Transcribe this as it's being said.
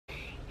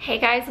Hey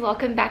guys,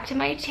 welcome back to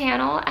my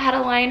channel.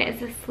 Adeline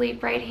is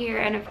asleep right here,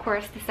 and of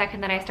course the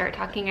second that I start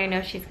talking I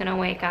know she's gonna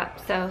wake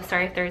up, so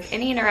sorry if there's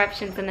any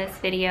interruptions in this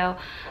video.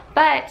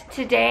 But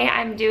today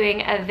I'm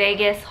doing a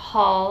Vegas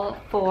haul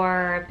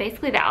for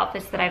basically the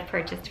outfits that I've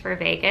purchased for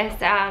Vegas.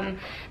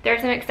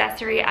 There's some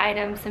accessory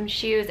items, some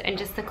shoes, and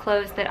just the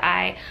clothes that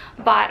I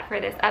bought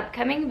for this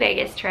upcoming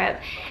Vegas trip.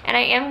 And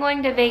I am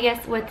going to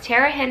Vegas with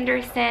Tara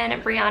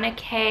Henderson, Brianna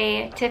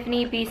Kay,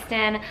 Tiffany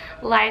Beeston,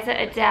 Liza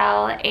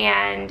Adele,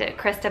 and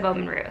Krista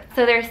Bowman-Ruth.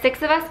 So there's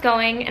 6 of us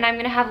going, and I'm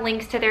gonna have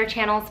links to their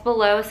channels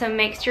below, so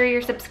make sure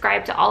you're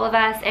subscribed to all of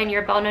us and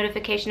your bell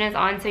notification is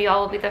on so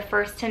y'all will be the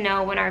first to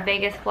know when our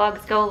Vegas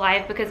vlogs go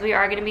live, because we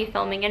are gonna be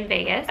filming in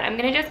Vegas. I'm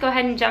gonna just go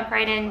ahead and jump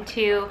right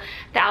into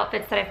the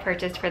outfits that I've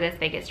purchased for this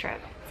Vegas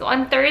trip. So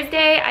on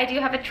Thursday, I do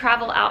have a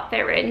travel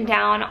outfit written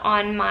down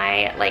on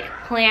my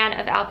plan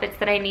of outfits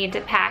that I need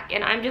to pack,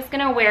 and I'm just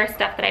gonna wear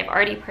stuff that I've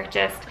already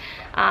purchased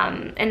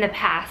in the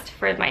past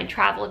for my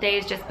travel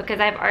days, just because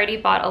I've already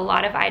bought a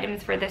lot of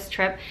items for this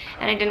trip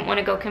and I didn't want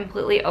to go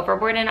completely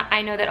overboard. And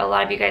I know that a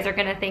lot of you guys are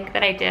gonna think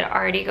that I did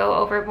already go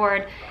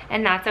overboard,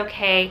 and that's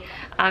okay.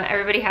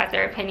 Everybody has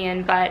their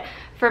opinion, but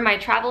for my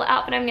travel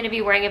outfit, I'm gonna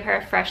be wearing a pair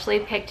of freshly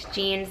picked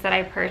jeans that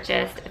I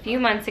purchased a few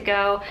months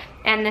ago,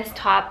 and this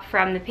top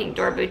from the Pink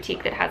Door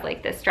Boutique that has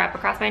this strap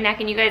across my neck.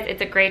 And you guys,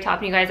 it's a gray top,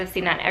 and you guys have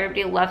seen that.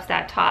 Everybody loves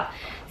that top.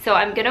 So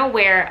I'm gonna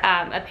wear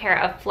a pair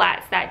of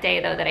flats that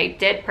day though that I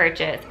did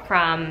purchase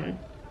from,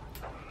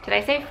 did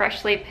I say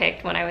freshly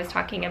picked when I was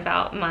talking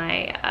about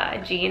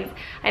my jeans?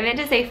 I meant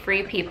to say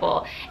Free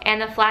People.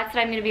 And the flats that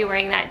I'm gonna be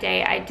wearing that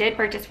day, I did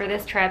purchase for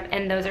this trip,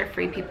 and those are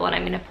Free People, and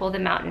I'm gonna pull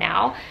them out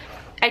now.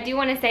 I do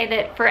want to say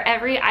that for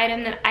every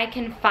item that I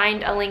can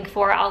find a link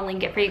for, I'll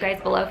link it for you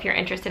guys below if you're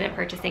interested in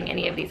purchasing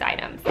any of these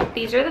items.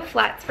 These are the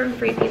flats from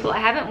Free People. I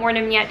haven't worn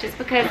them yet just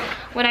because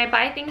when I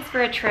buy things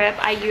for a trip,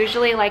 I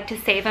usually like to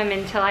save them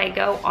until I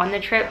go on the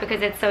trip,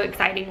 because it's so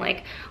exciting,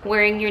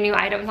 wearing your new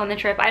items on the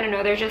trip. I don't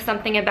know, there's just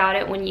something about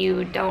it when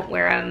you don't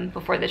wear them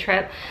before the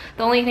trip.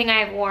 The only thing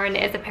I've worn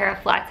is a pair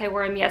of flats. I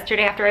wore them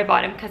yesterday after I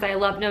bought them because I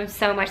loved them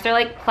so much. They're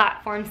like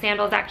platform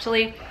sandals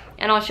actually.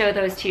 And I'll show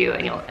those to you,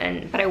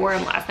 but I wore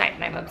them last night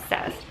and I'm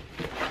obsessed.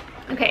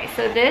 Okay,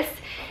 so this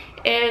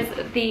is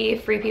the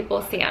Free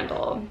People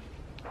sandal.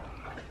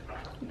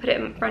 Put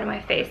it in front of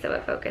my face so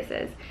it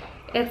focuses.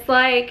 It's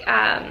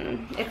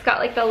it's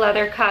got the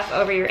leather cuff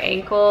over your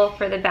ankle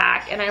for the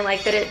back, and I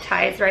like that it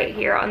ties right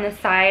here on the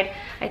side.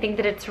 I think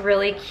that it's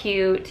really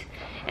cute.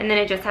 And then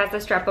it just has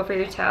the strap over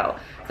your toe.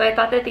 So I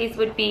thought that these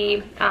would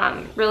be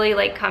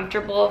really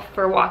comfortable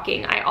for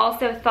walking. I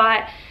also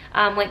thought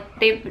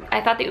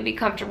I thought they would be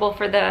comfortable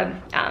for the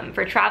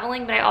for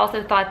traveling, but I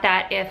also thought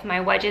that if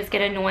my wedges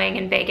get annoying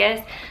in Vegas,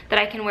 that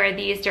I can wear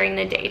these during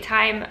the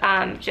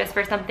daytime just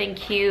for something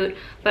cute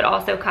but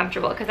also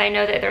comfortable, because I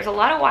know that there's a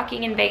lot of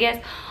walking in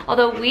Vegas.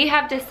 Although we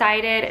have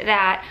decided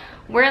that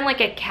we're in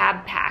a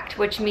cab pact,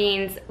 which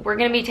means we're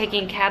gonna be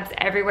taking cabs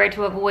everywhere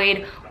to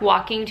avoid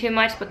walking too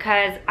much,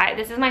 because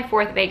this is my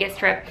 4th Vegas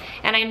trip,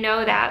 and I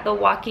know that the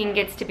walking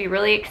gets to be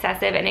really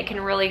excessive and it can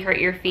really hurt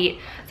your feet.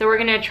 So we're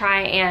gonna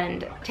try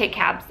and take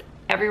cabs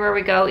everywhere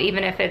we go,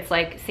 even if it's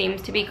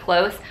seems to be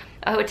close.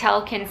 A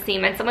hotel can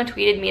seem, and someone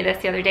tweeted me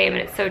this the other day, but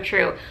it's so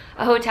true.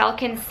 A hotel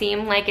can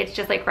seem like it's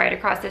just right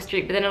across the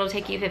street, but then it'll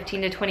take you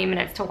 15 to 20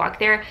 minutes to walk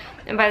there,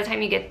 and by the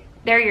time you get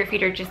there, your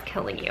feet are just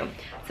killing you.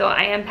 So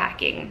I am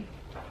packing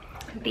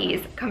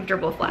these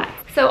comfortable flats.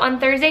 So on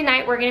Thursday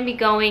night, we're gonna be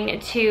going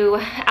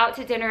out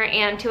to dinner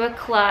and to a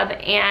club,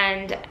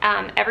 and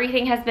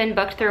everything has been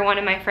booked through one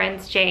of my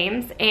friends,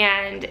 James,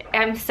 and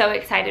I'm so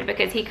excited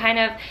because he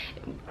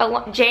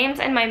James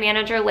and my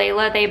manager,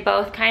 Layla, they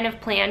both kind of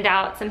planned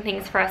out some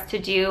things for us to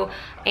do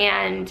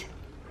and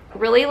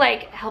really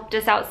helped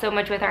us out so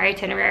much with our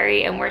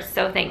itinerary, and we're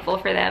so thankful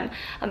for them.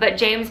 But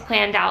James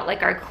planned out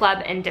our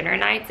club and dinner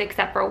nights,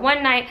 except for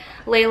one night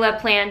Layla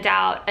planned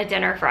out a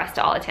dinner for us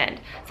to all attend.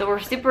 So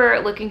we're super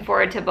looking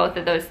forward to both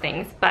of those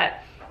things. But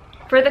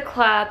for the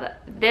club,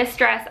 this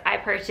dress I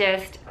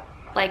purchased,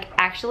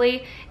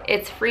 actually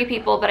it's Free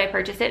People, but I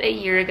purchased it a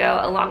year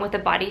ago along with the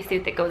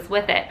bodysuit that goes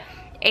with it,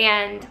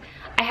 and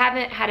I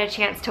haven't had a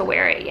chance to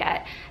wear it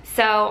yet.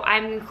 So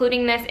I'm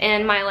including this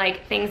in my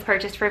things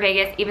purchased for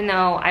Vegas, even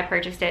though I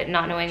purchased it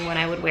not knowing when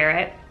I would wear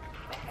it.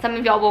 Some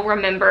of y'all will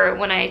remember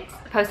when I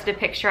posted a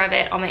picture of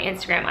it on my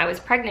Instagram. I was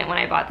pregnant when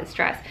I bought this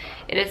dress.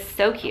 It is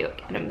so cute,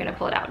 and I'm gonna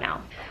pull it out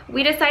now.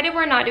 We decided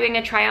we're not doing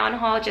a try-on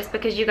haul just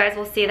because you guys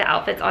will see the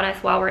outfits on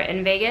us while we're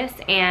in Vegas,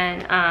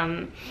 and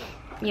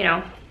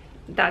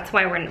that's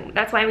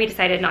why we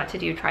decided not to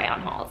do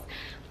try-on hauls.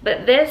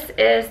 But this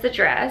is the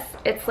dress.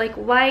 It's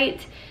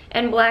white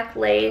and black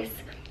lace,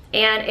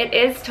 and it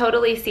is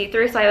totally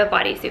see-through, so I have a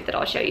bodysuit that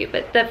I'll show you.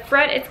 But the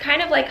front, it's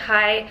kind of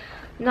high,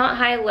 not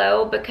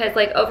high-low, because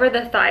over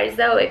the thighs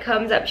though, it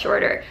comes up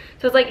shorter.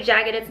 So it's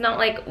jagged, it's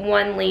not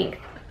one length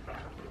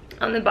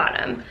on the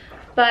bottom.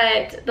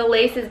 But the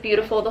lace is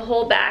beautiful, the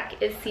whole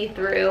back is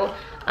see-through.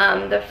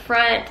 The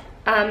front,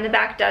 the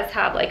back does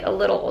have a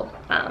little,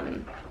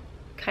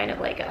 kind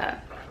of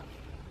a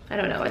I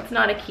don't know, it's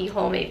not a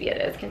keyhole, maybe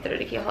it is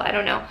considered a keyhole, I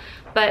don't know.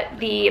 But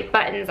the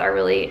buttons are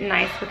really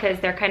nice because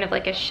they're kind of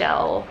like a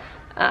shell.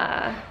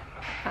 I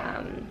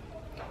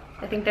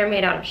think they're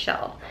made out of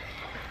shell.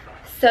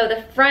 So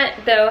the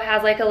front though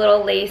has like a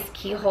little lace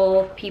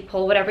keyhole,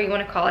 peephole, whatever you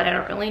want to call it, I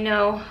don't really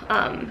know.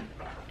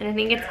 And I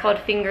think it's called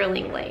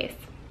fingerling lace.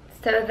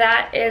 So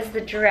that is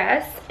the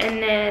dress,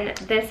 and then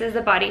this is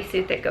the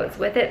bodysuit that goes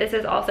with it. This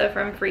is also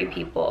from Free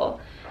People.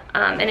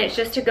 And it's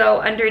just to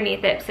go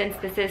underneath it since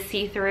this is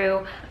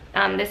see-through.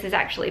 This is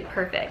actually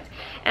perfect.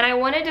 And I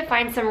wanted to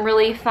find some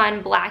really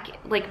fun black,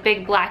 like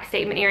big black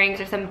statement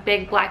earrings or some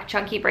big black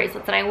chunky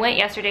bracelets, and I went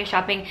yesterday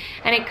shopping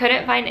and I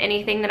couldn't find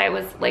anything that I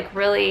was like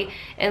really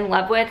in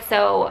love with,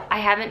 so I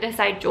haven't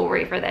decided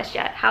jewelry for this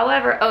yet.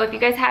 However, oh, if you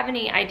guys have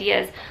any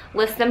ideas,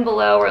 list them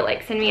below or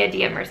like send me a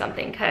DM or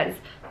something, because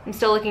I'm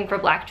still looking for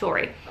black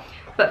jewelry.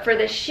 But for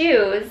the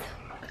shoes,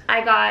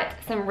 I got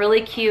some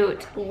really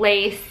cute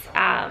lace,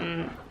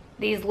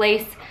 these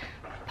lace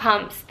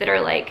pumps that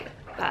are like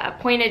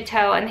pointed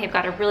toe, and they've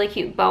got a really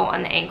cute bow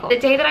on the ankle. The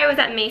day that I was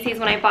at Macy's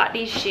when I bought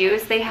these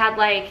shoes, they had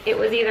like, it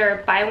was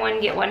either buy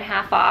one get one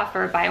half off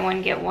or buy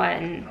one get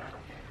one.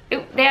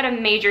 They had a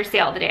major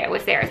sale the day I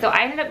was there. So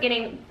I ended up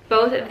getting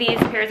both of these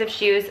pairs of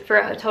shoes for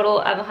a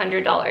total of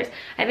 $100.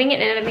 I think it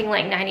ended up being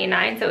like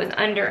 $99, so it was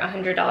under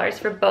 $100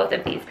 for both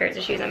of these pairs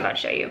of shoes I'm about to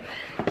show you.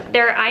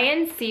 They're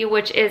INC,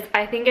 which is,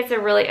 I think it's a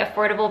really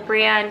affordable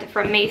brand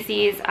from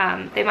Macy's.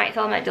 They might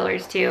sell them at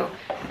Dillard's too,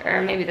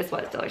 or maybe this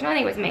was Dillard's. No, I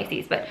think it was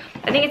Macy's, but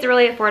I think it's a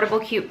really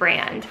affordable, cute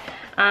brand.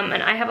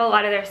 And I have a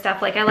lot of their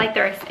stuff. Like, I like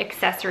their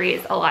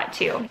accessories a lot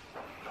too.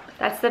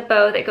 That's the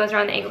bow that goes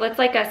around the ankle. It's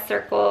like a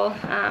circle.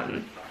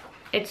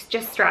 It's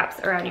just straps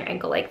around your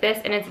ankle like this,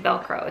 and it's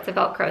Velcro. It's a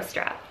Velcro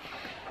strap.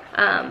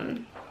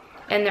 And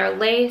they're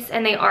lace,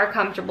 and they are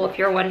comfortable. If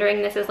you're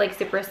wondering, this is like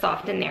super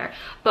soft in there.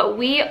 But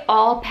we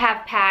all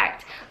have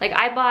packed, like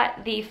I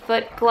bought the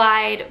Foot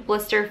Glide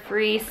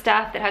blister-free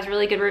stuff that has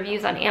really good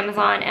reviews on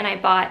Amazon, and I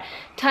bought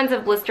tons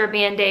of blister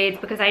band-aids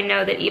because I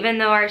know that even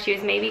though our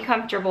shoes may be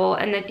comfortable,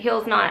 and the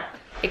heel's not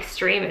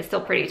extreme, it's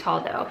still pretty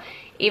tall though.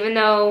 Even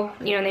though,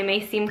 you know, they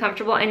may seem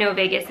comfortable, I know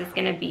Vegas is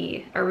gonna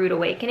be a rude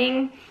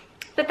awakening.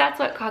 But that's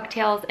what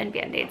cocktails and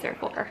band-aids are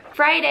for.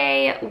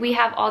 Friday, we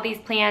have all these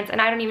plans,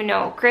 and I don't even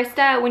know.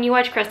 Krista, when you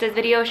watch Krista's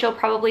video, she'll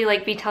probably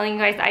like be telling you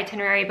guys the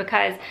itinerary,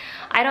 because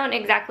I don't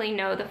exactly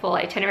know the full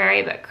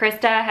itinerary, but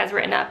Krista has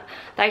written up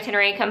the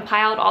itinerary,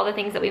 compiled all the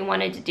things that we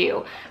wanted to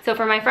do. So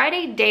for my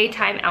Friday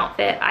daytime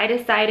outfit, I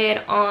decided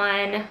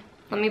on,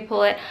 let me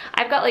pull it.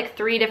 I've got like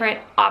 3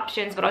 different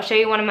options, but I'll show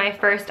you one of my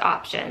first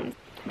options.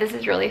 This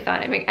is really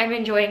fun. I'm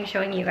enjoying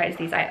showing you guys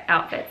these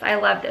outfits. I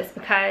love this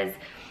because,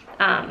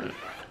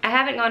 I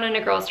haven't gone on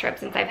a girls trip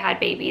since I've had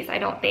babies, I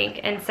don't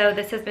think, and so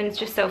this has been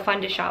just so fun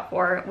to shop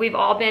for. We've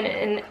all been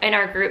in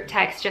our group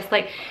text just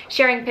like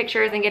sharing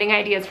pictures and getting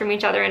ideas from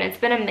each other, and it's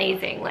been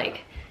amazing.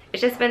 Like,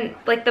 it's just been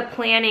like, the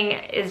planning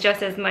is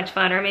just as much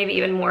fun, or maybe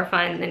even more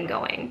fun than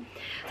going.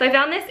 So I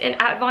found this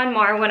at Von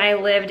Maur when I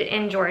lived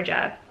in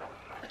Georgia,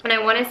 and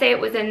I want to say it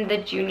was in the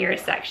junior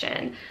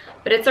section,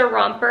 but it's a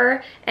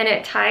romper and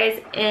it ties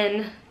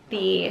in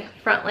the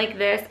front like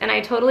this, and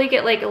I totally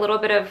get like a little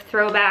bit of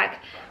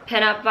throwback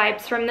pinup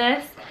vibes from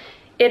this.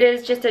 It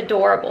is just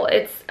adorable.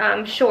 It's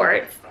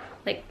shorts,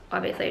 like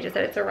obviously I just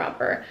said it's a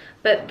romper,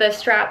 but the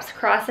straps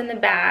cross in the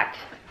back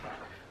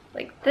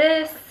like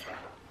this,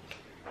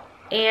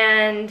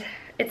 and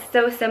it's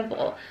so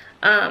simple.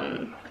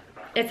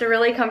 It's a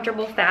really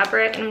comfortable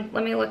fabric, and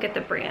let me look at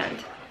the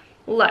brand.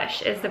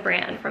 Lush is the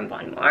brand from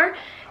Von Maur.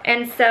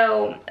 And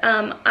so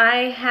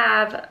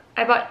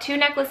I bought 2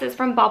 necklaces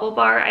from Bauble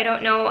Bar. I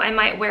don't know, I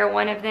might wear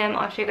one of them.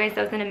 I'll show you guys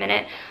those in a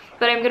minute.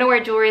 But I'm gonna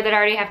wear jewelry that I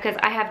already have because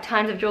I have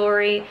tons of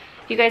jewelry.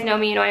 If you guys know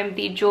me, you know I'm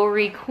the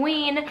jewelry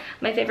queen.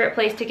 My favorite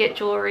place to get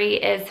jewelry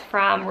is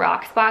from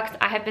Rocksbox.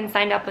 I have been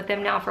signed up with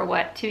them now for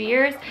what, 2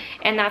 years?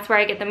 And that's where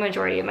I get the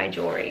majority of my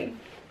jewelry.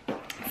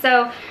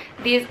 So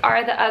these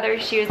are the other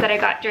shoes that I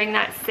got during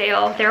that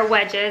sale. They're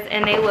wedges,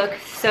 and they look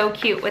so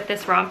cute with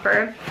this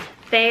romper.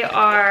 They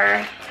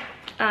are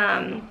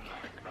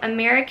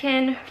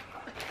American,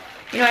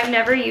 you know, I've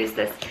never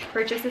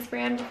purchased this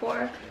brand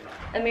before.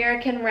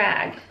 American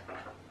Rag,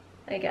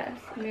 I guess.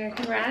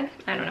 American Rag?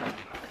 I don't know.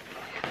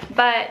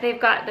 But they've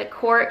got the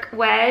cork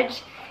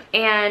wedge,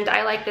 and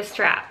I like the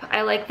strap.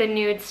 I like the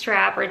nude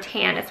strap, or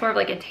tan. It's more of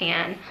like a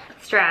tan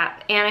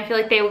strap, and I feel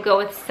like they would go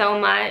with so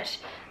much.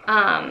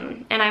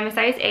 And I'm a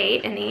size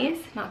 8 in these.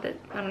 Not that,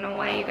 I don't know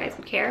why you guys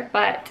would care,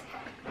 but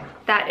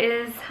that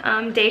is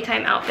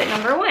daytime outfit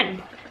number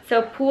 1.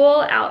 So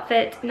pool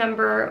outfit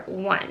number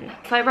 1.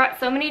 So I brought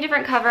so many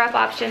different cover-up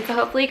options, so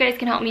hopefully you guys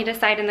can help me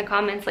decide in the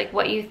comments like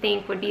what you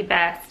think would be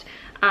best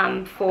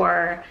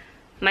for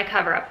my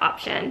cover-up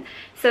option.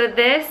 So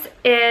this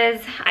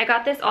is, I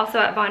got this also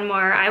at Von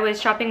Maur. I was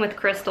shopping with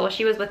Crystal.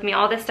 She was with me.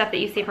 All this stuff that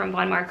you see from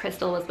Von Maur,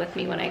 Crystal was with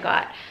me when I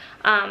got.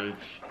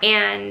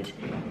 And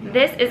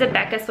this is a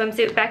Becca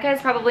swimsuit. Becca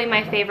is probably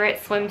my favorite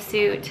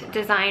swimsuit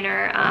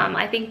designer.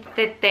 I think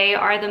that they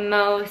are the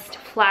most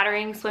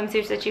flattering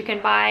swimsuits that you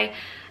can buy.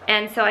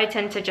 and so I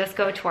tend to just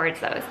go towards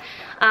those.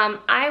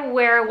 I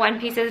wear one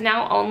pieces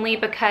now only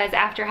because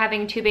after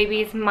having 2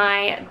 babies,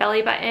 my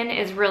belly button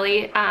is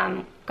really,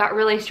 got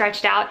really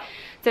stretched out.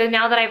 So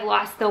now that I've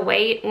lost the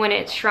weight, when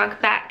it's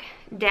shrunk back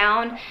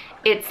down,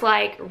 it's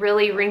like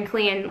really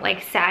wrinkly and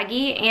like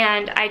saggy,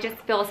 and I just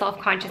feel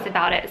self-conscious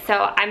about it.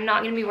 So I'm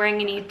not gonna be wearing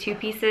any 2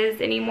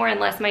 pieces anymore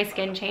unless my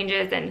skin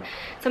changes, and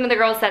some of the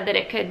girls said that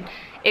it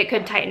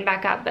could tighten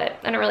back up, but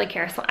I don't really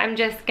care. So I'm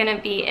just gonna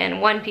be in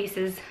 1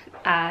 pieces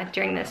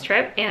during this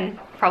trip and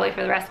probably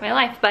for the rest of my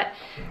life. But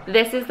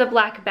this is the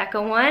black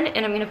Becca one,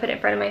 and I'm gonna put it in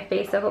front of my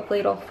face so hopefully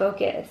it'll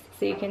focus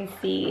so you can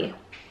see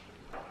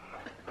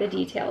the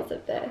details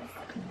of this.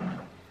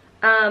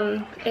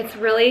 It's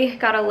really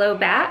got a low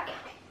back,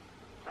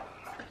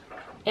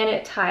 and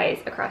it ties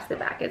across the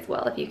back as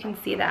well, if you can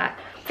see that.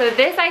 So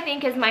this, I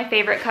think, is my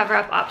favorite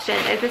cover-up option.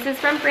 This is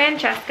from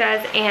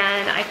FRANCESCA'S,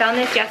 and I found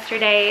this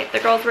yesterday. The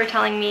girls were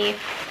telling me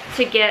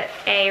to get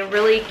a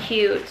really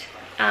cute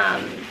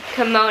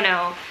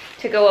kimono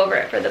to go over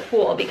it for the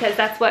pool, because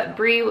that's what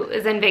Bree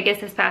was in Vegas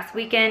this past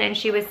weekend, and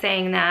she was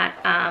saying that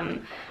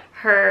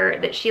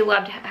that she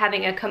loved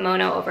having a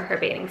kimono over her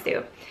bathing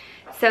suit.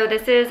 So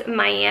this is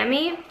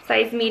Miami,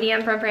 size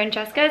medium from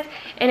FRANCESCA'S,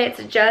 and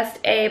it's just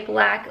a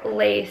black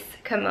lace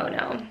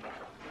kimono.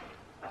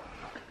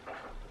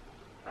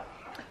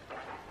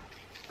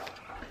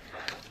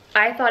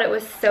 I thought it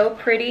was so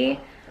pretty.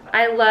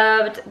 I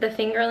loved the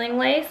fingerling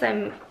lace.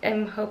 I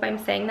hope I'm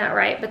saying that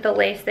right, but the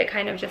lace that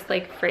kind of just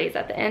like frays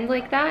at the end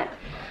like that.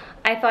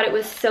 I thought it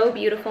was so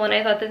beautiful, and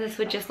I thought that this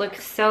would just look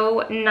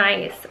so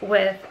nice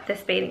with this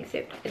bathing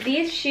suit.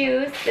 These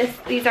shoes,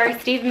 these are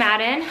Steve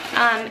Madden,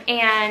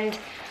 and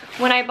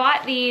when I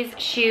bought these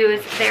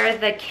shoes, they're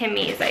the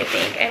Kimmys, I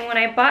think. And when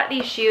I bought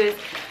these shoes,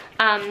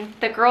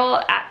 the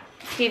girl at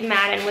Steve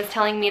Madden was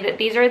telling me that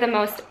these are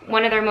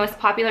one of their most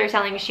popular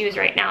selling shoes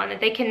right now, and that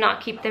they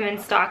cannot keep them in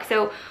stock.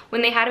 So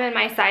when they had them in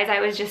my size,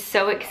 I was just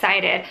so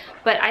excited.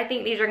 But I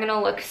think these are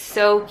gonna look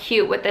so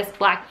cute with this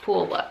black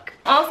pool look.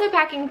 Also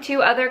packing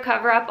 2 other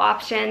cover-up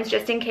options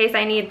just in case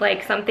I need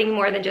like something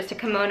more than just a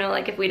kimono,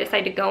 like if we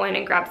decide to go in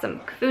and grab some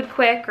food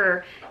quick,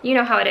 or you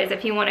know how it is,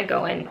 if you want to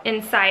go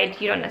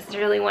inside, you don't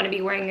necessarily want to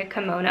be wearing a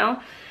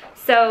kimono.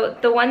 So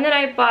the one that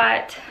I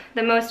bought,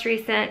 the most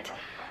recent,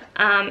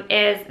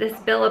 is this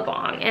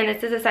Billabong, and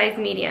this is a size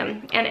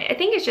medium, and I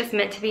think it's just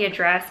meant to be a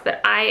dress, but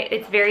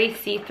it's very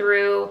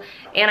see-through,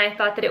 and I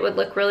thought that it would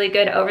look really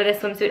good over this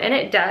swimsuit, and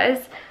it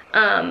does,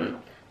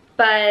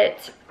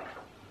 but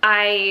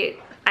I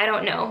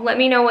don't know. Let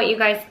me know what you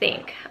guys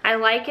think. I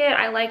like it.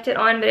 I liked it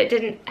on, but it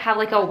didn't have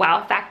like a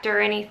wow factor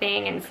or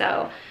anything, and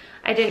so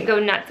I didn't go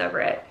nuts over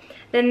it.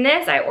 Then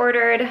this I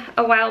ordered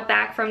a while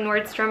back from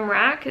Nordstrom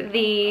Rack.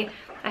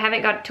 I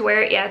haven't got to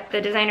wear it yet. The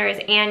designer is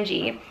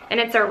Angie, and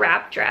it's a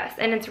wrap dress,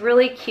 and it's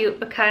really cute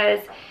because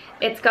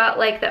it's got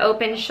like the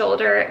open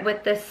shoulder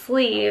with the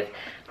sleeve,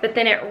 but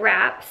then it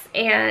wraps,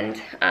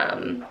 and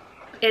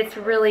it's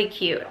really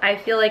cute. I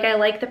feel like I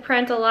like the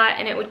print a lot,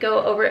 and it would go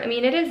over, I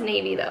mean, it is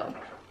navy though.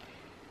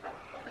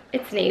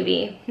 It's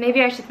navy.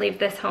 Maybe I should leave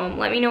this home.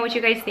 Let me know what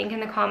you guys think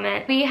in the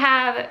comment. We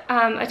have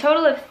a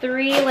total of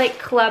 3 like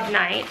club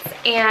nights,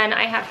 and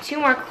I have 2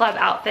 more club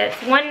outfits.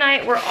 One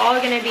night we're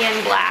all gonna be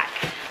in black.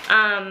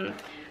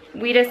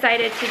 We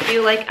decided to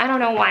do like, I don't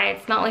know why,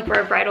 it's not like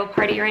we're a bridal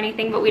party or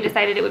anything, but we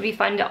decided it would be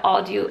fun to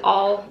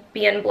all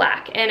be in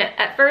black. And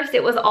at first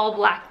it was all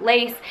black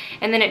lace,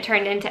 and then it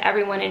turned into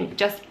everyone in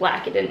just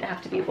black. It didn't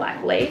have to be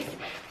black lace.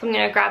 So I'm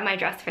gonna grab my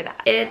dress for that.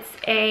 It's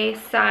a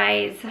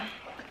size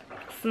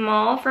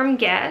small from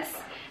Guess,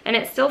 and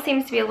it still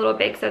seems to be a little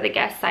big, so the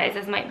Guess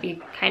sizes might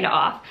be kind of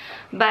off.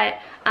 But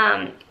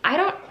I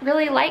don't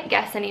really like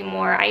Guess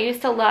anymore. I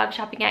used to love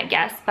shopping at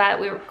Guess, but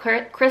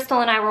Crystal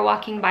and I were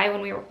walking by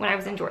when I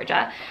was in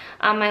Georgia,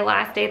 my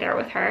last day there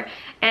with her,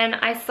 and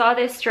I saw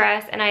this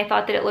dress, and I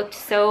thought that it looked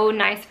so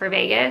nice for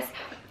Vegas,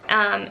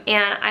 and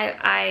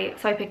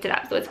so I picked it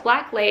up. So it's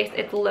black lace.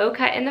 It's low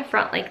cut in the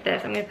front like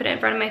this. I'm gonna put it in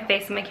front of my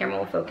face so my camera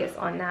will focus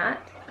on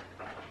that.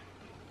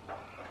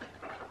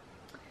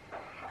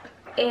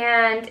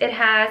 And it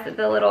has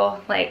the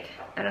little, like,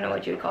 I don't know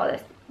what you would call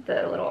this,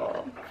 the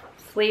little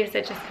sleeves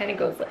that just kind of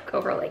goes like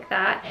over like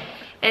that.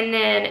 And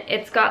then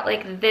it's got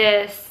like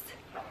this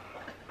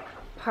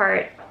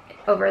part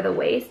over the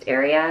waist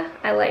area.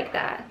 I like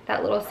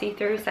that little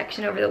see-through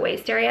section over the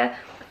waist area.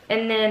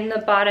 And then the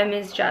bottom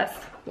is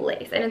just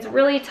lace, and it's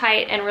really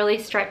tight and really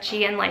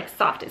stretchy and like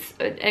soft. It's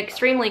an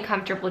extremely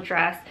comfortable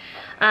dress.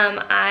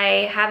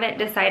 I haven't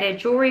decided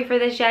jewelry for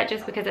this yet,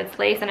 just because it's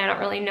lace and I don't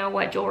really know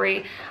what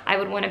jewelry I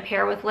would want to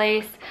pair with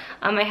lace.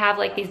 I have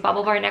like these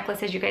bubble bar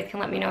necklaces. You guys can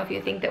let me know if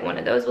you think that one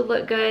of those would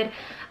look good.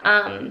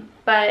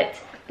 But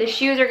the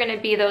shoes are going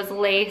to be those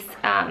lace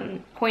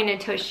pointed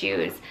toe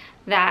shoes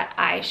that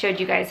I showed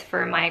you guys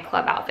for my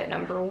club outfit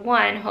number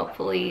 1.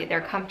 Hopefully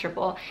they're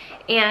comfortable.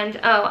 And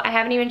oh, I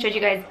haven't even showed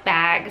you guys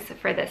bags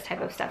for this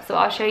type of stuff, so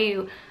I'll show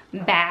you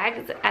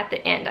bags at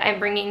the end. I'm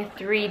bringing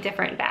 3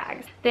 different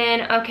bags.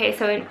 Then okay,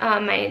 so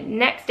my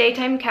next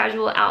daytime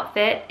casual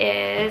outfit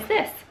is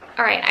this.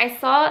 All right, I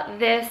saw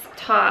this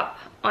top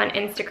on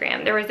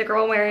Instagram. There was a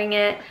girl wearing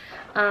it.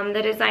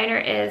 The designer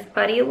is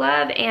Buddy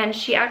Love, and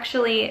she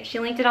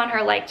linked it on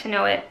her Like to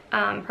Know It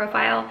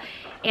profile,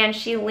 and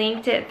she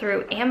linked it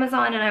through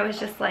Amazon, and I was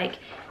just like,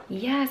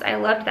 yes, I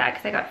loved that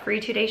because I got free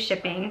 2-day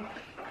shipping.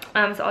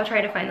 So I'll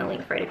try to find the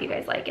link for it if you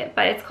guys like it.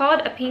 But it's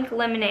called a pink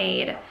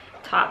lemonade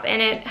top,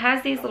 and it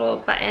has these little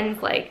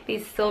buttons, like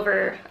these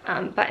silver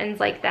buttons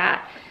like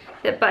that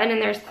button,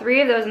 and there's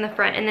 3 of those in the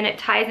front, and then it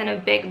ties in a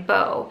big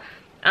bow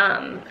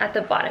at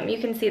the bottom. You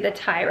can see the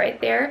tie right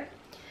there.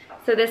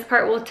 So this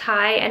part will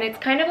tie, and it's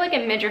kind of like a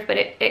midriff, but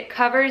it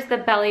covers the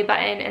belly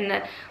button and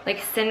the like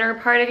center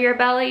part of your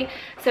belly.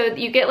 So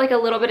you get like a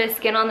little bit of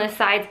skin on the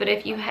sides, but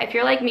if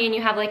you're like me and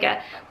you have like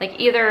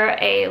either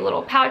a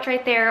little pouch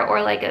right there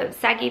or like a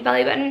saggy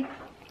belly button,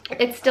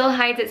 it still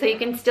hides it, so you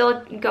can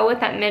still go with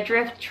that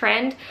midriff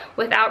trend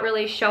without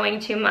really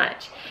showing too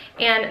much.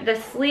 And the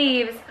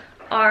sleeves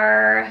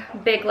are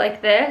big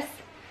like this,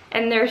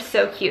 and they're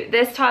so cute.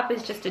 This top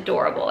is just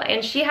adorable,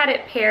 and she had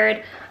it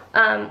paired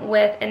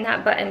and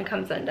that button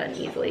comes undone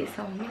easily,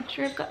 so I'll make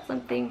sure I've got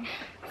something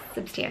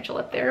substantial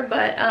up there.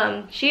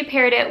 But she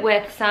paired it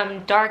with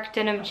some dark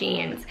denim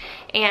jeans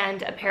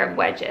and a pair of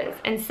wedges,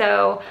 and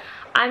so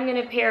I'm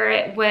gonna pair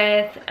it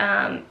with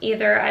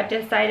either, I've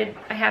decided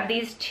I have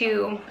these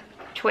 2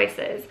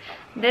 choices.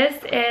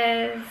 This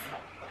is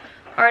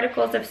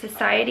Articles of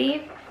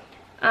Society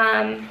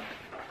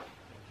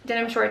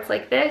denim shorts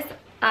like this.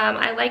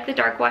 I like the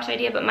dark wash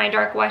idea, but my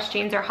dark wash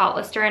jeans are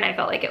Hollister, and I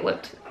felt like it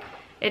looked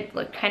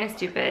kind of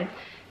stupid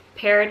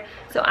paired.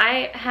 So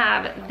I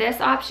have this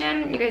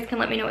option. You guys can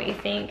let me know what you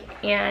think.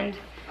 And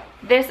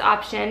this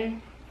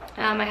option,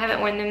 I haven't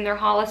worn them. They're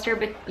Hollister,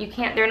 but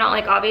they're not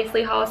like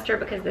obviously Hollister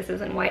because this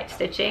isn't white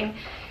stitching.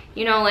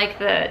 You know, like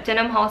the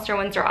denim Hollister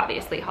ones are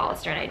obviously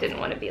Hollister, and I didn't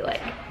want to be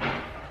like,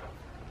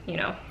 you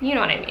know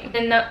what I mean.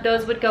 And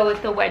those would go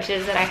with the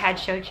wedges that I had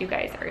showed you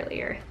guys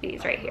earlier,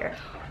 these right here.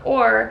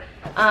 Or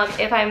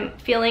if I'm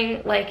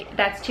feeling like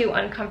that's too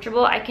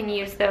uncomfortable, I can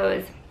use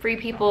those Free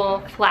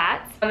People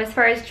flats. As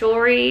far as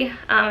jewelry,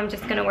 I'm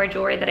just gonna wear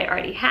jewelry that I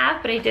already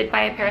have, but I did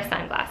buy a pair of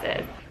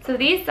sunglasses. So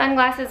these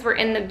sunglasses were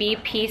in the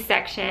BP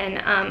section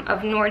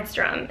of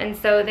Nordstrom, and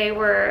so they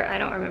were, I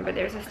don't remember,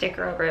 there's a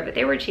sticker over it, but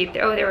they were cheap.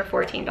 They were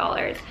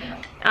 $14.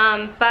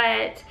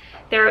 But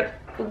they're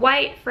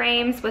white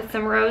frames with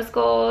some rose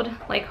gold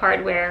like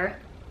hardware,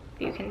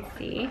 if you can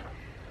see.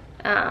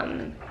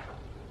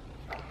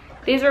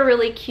 These were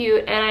really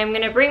cute, and I'm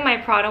gonna bring my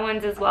Prada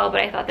ones as well, but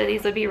I thought that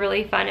these would be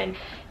really fun and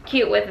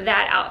cute with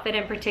that outfit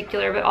in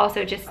particular, but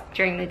also just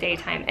during the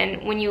daytime.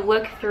 And when you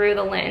look through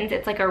the lens,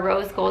 it's like a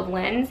rose gold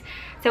lens,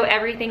 so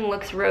everything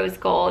looks rose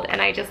gold,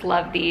 and I just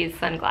love these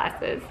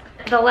sunglasses.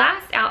 The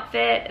last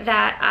outfit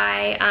that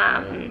I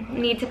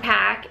need to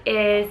pack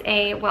is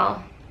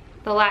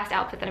the last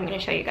outfit that I'm going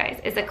to show you guys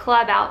is a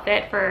club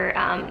outfit for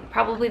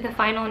probably the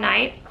final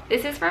night.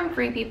 This is from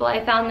Free People.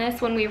 I found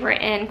this when we were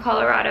in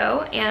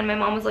Colorado, and my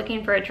mom was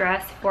looking for a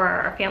dress for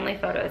our family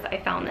photos. I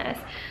found this.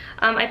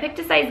 I picked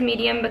a size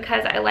medium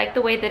because I like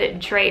the way that it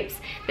drapes.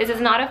 This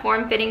is not a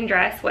form-fitting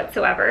dress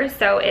whatsoever,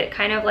 so it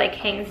kind of like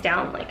hangs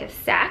down like a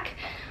sack,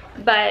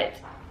 but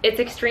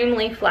it's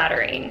extremely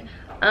flattering.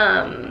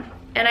 And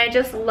I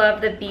just love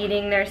the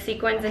beading. There's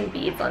sequins and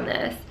beads on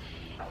this.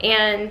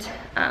 And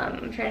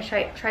I'm trying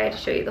to try to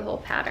show you the whole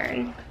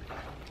pattern.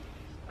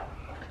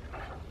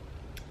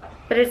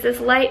 But it's this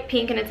light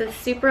pink, and it's a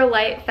super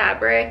light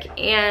fabric,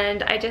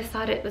 and I just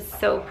thought it was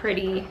so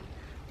pretty.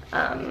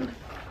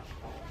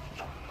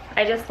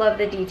 I just love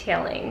the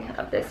detailing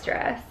of this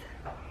dress.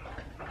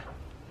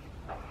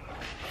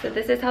 So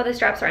this is how the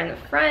straps are in the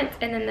front,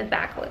 and then the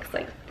back looks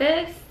like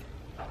this.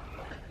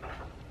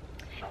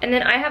 And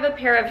then I have a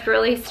pair of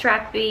really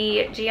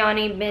strappy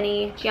Gianni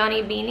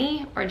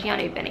Bini,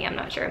 I'm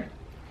not sure,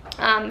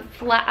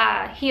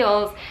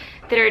 heels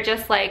that are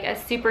just like a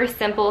super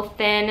simple,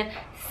 thin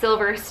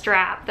silver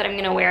strap that I'm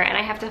gonna wear, and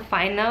I have to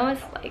find those.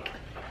 Like,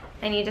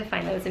 I need to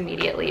find those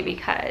immediately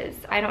because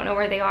I don't know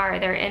where they are.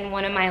 They're in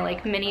one of my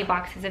like mini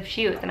boxes of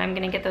shoes, and I'm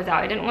gonna get those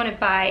out. I didn't want to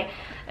buy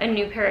a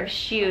new pair of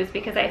shoes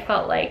because I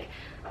felt like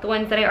the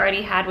ones that I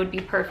already had would be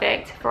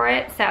perfect for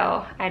it,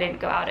 so I didn't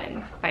go out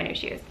and buy new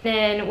shoes.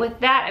 Then with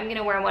that, I'm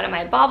gonna wear one of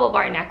my bauble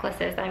bar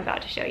necklaces that I'm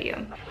about to show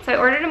you. So I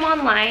ordered them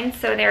online,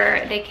 so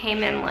they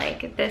came in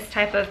like this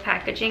type of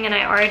packaging, and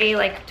I already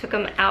like took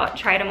them out,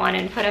 tried them on,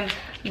 and put them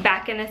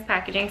back in this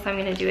packaging, so I'm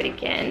gonna do it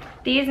again.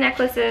 These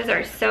necklaces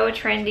are so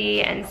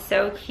trendy and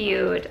so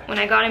cute. When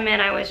I got them in,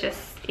 I was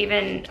just they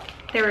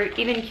were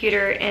even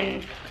cuter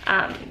in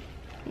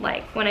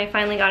like when I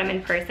finally got them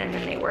in person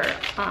than they were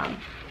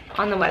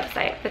on the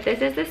website. But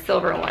this is the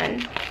silver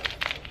one.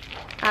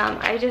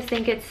 I just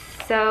think it's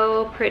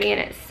so pretty, and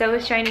it's so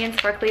shiny and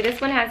sparkly.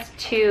 This one has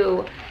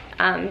two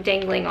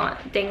dangling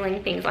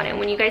things on it.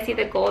 When you guys see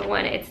the gold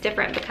one, it's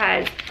different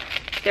because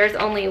there's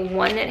only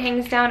one that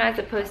hangs down as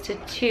opposed to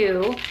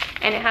two,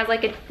 and it has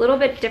like a little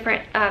bit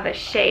different of a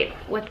shape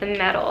with the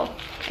metal.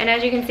 And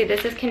as you can see,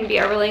 this can be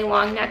a really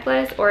long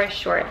necklace or a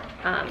shorter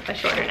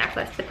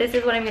necklace. But this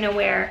is what I'm gonna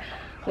wear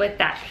with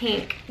that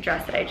pink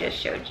dress that I just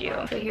showed you.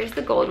 So here's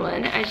the gold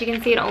one. As you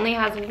can see, it only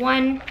has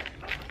one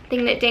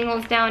thing that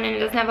dangles down and it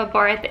doesn't have a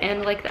bar at the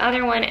end like the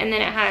other one, and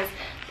then it has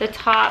the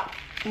top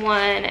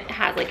one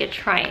has like a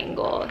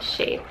triangle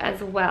shape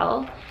as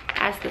well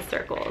as the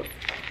circles.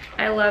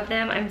 I love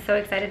them. I'm so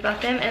excited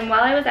about them. And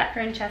while I was at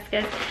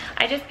Francesca's,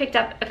 I just picked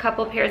up a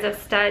couple pairs of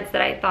studs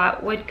that I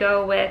thought would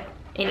go with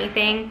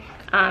anything.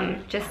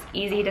 Just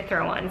easy to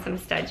throw on some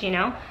studs, you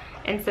know?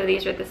 And so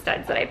these are the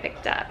studs that I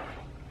picked up.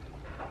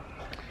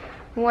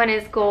 One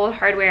is gold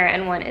hardware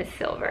and one is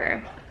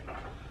silver.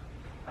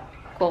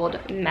 Gold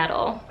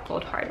metal,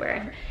 gold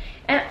hardware.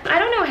 And I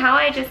don't know how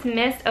I just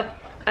missed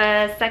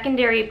a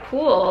secondary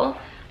pool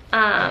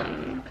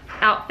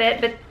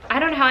outfit, but I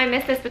don't know how I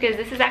missed this because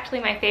this is actually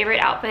my favorite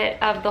outfit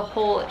of the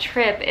whole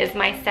trip, is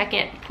my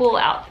second pool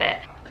outfit.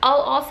 I'll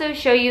also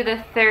show you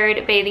the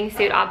third bathing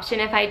suit option.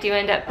 If I do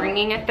end up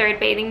bringing a third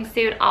bathing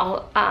suit,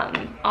 I'll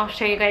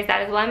show you guys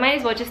that as well. I might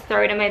as well just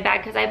throw it in my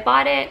bag because I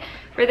bought it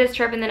for this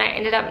trip and then I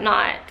ended up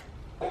not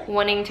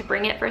wanting to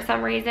bring it for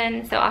some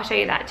reason, so I'll show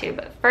you that too.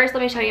 But first,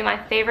 let me show you my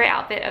favorite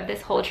outfit of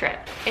this whole trip.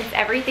 It's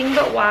everything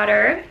but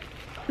water.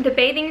 The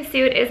bathing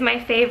suit is my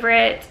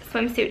favorite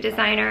swimsuit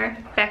designer,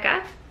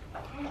 Becca,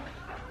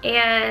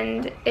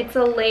 and it's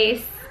a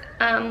lace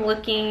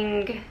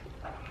looking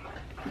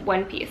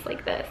one piece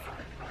like this.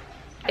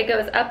 It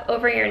goes up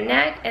over your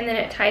neck and then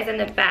it ties in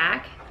the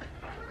back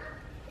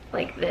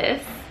like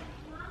this.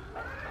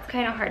 It's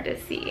kind of hard to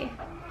see.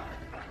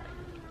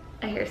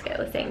 I hear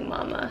Skyla saying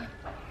mama.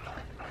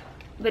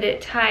 But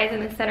it ties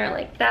in the center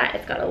like that.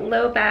 It's got a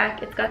low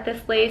back, it's got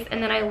this lace,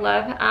 and then I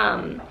love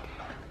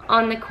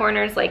on the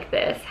corners like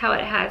this, how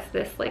it has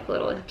this like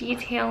little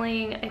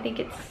detailing. I think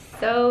it's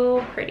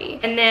so pretty.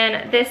 And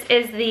then this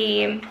is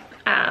the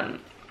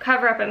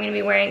cover up I'm gonna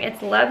be wearing.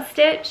 It's Love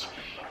Stitch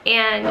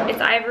and it's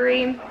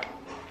ivory.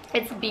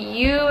 It's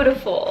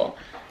beautiful.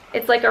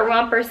 It's like a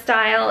romper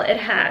style. It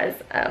has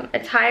a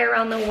tie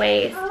around the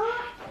waist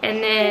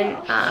and then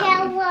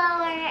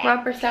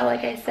romper style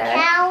like I said.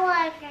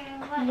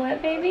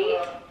 What, baby?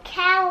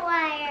 Cow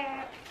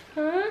wire.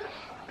 Huh?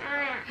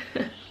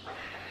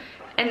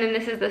 And then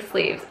this is the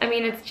sleeves. I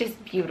mean, it's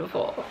just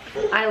beautiful.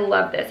 I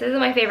love this. This is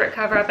my favorite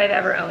cover up I've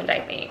ever owned, I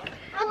think.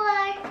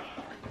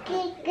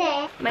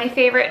 My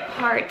favorite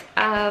part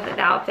of the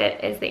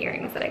outfit is the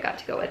earrings that I got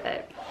to go with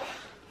it.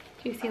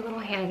 Do you see little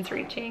hands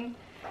reaching?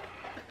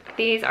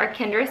 These are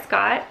Kendra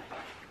Scott.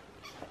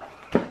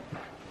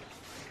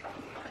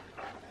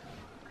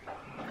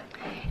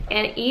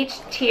 And each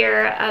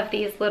tier of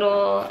these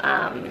little,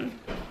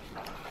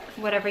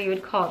 whatever you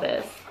would call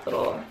this,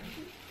 little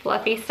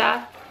fluffy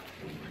stuff,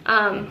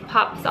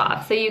 pops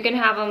off. So you can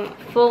have them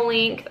full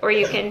length or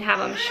you can have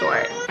them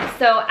short.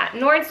 So at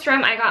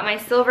Nordstrom, I got my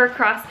silver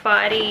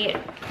crossbody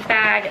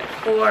bag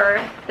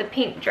for the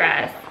pink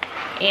dress.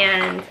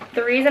 And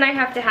the reason I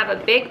have to have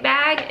a big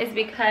bag is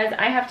because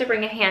I have to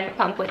bring a hand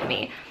pump with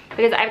me,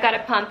 because I've got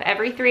to pump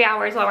every 3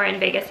 hours while we're in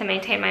Vegas to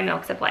maintain my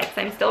milk supply because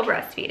I'm still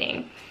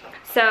breastfeeding.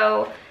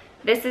 So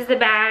this is the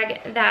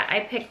bag that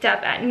I picked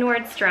up at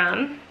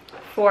Nordstrom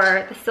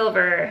for the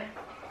silver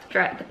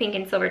dress, the pink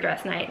and silver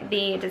dress night.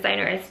 The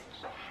designer is,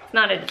 it's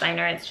not a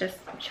designer, it's just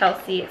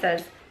Chelsea. It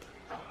says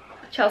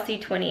Chelsea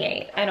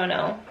 28. I don't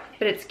know,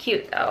 but it's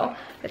cute though.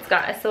 It's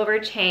got a silver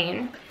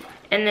chain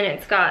and then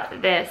it's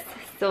got this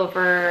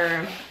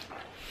silver,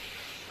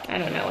 I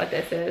don't know what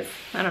this is.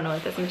 I don't know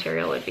what this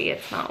material would be.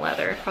 It's not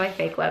leather, probably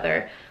fake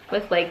leather,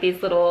 with like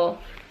these little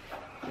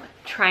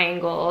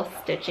triangle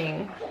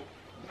stitching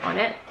on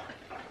it.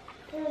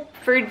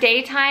 For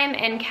daytime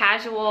and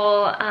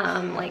casual,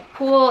 like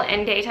pool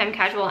and daytime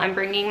casual, I'm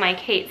bringing my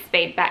Kate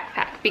Spade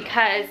backpack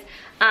because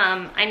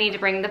I need to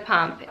bring the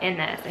pump in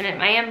this. And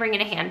I am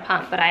bringing a hand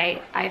pump, but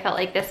I felt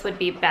like this would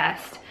be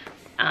best.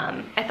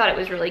 I thought it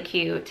was really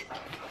cute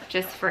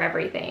just for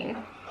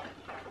everything.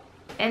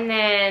 And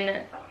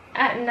then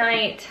at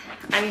night,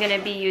 I'm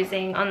gonna be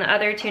using, on the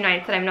other 2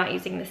 nights that I'm not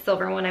using the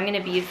silver one, I'm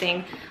gonna be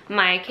using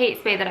my Kate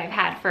Spade that I've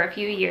had for a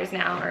few years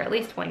now, or at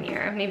least 1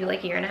 year, maybe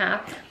like a year and a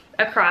half,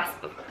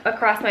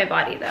 across my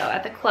body though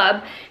at the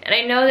club. And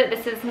I know that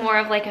this is more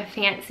of like a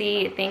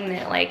fancy thing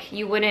that like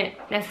you wouldn't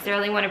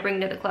necessarily want to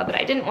bring to the club, but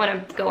I didn't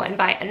want to go and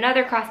buy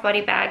another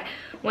crossbody bag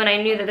when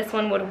I knew that this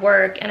one would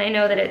work. And I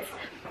know that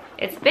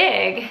it's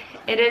big.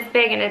 It is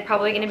big and it's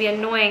probably going to be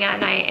annoying at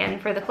night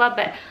and for the club,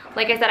 but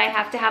like I said, I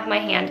have to have my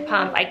hand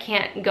pump. I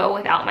can't go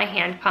without my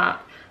hand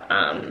pump.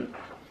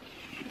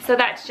 So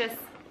that's just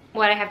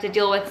what I have to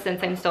deal with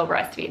since I'm still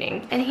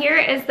breastfeeding. And here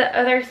is the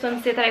other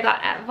swimsuit that I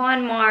got at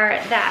Von Mar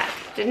that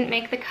didn't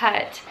make the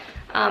cut,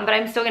 but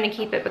I'm still gonna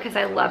keep it because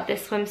I love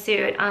this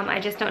swimsuit. I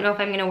just don't know if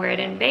I'm gonna wear it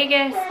in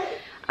Vegas.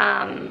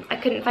 I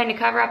couldn't find a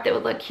cover up that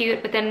would look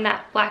cute, but then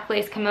that black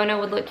lace kimono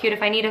would look cute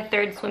if I need a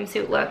third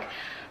swimsuit look.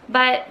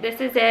 But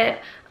this is it.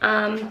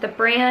 The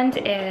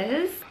brand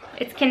is,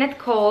 it's Kenneth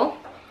Cole,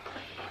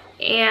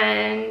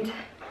 and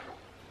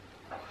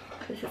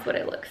this is what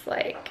it looks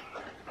like.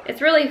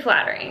 it's really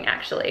flattering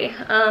actually.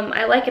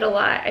 I like it a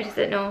lot. I just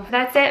didn't know.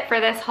 That's it for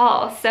this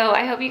haul. So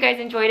I hope you guys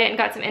enjoyed it and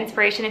got some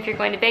inspiration if you're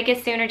going to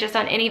Vegas soon or just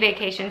on any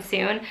vacation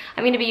soon.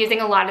 I'm going to be using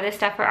a lot of this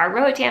stuff for our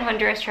Roatan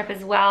Honduras trip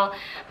as well.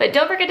 But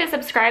don't forget to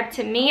subscribe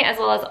to me as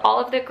well as all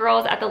of the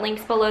girls at the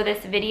links below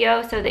this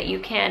video so that you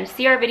can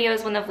see our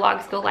videos when the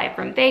vlogs go live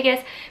from Vegas.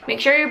 Make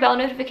sure your bell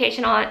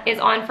notification is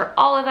on for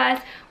all of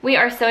us. We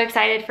are so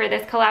excited for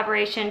this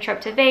collaboration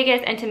trip to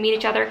Vegas and to meet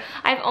each other.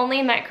 I've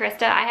only met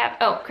Krista.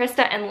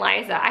 Krista and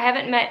Liza. I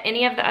haven't met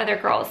any of the other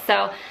girls.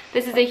 So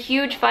this is a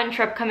huge fun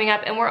trip coming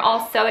up and we're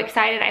all so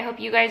excited. I hope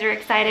you guys are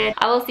excited.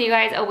 I will see you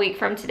guys a week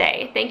from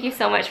today. Thank you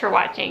so much for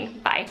watching.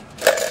 Bye.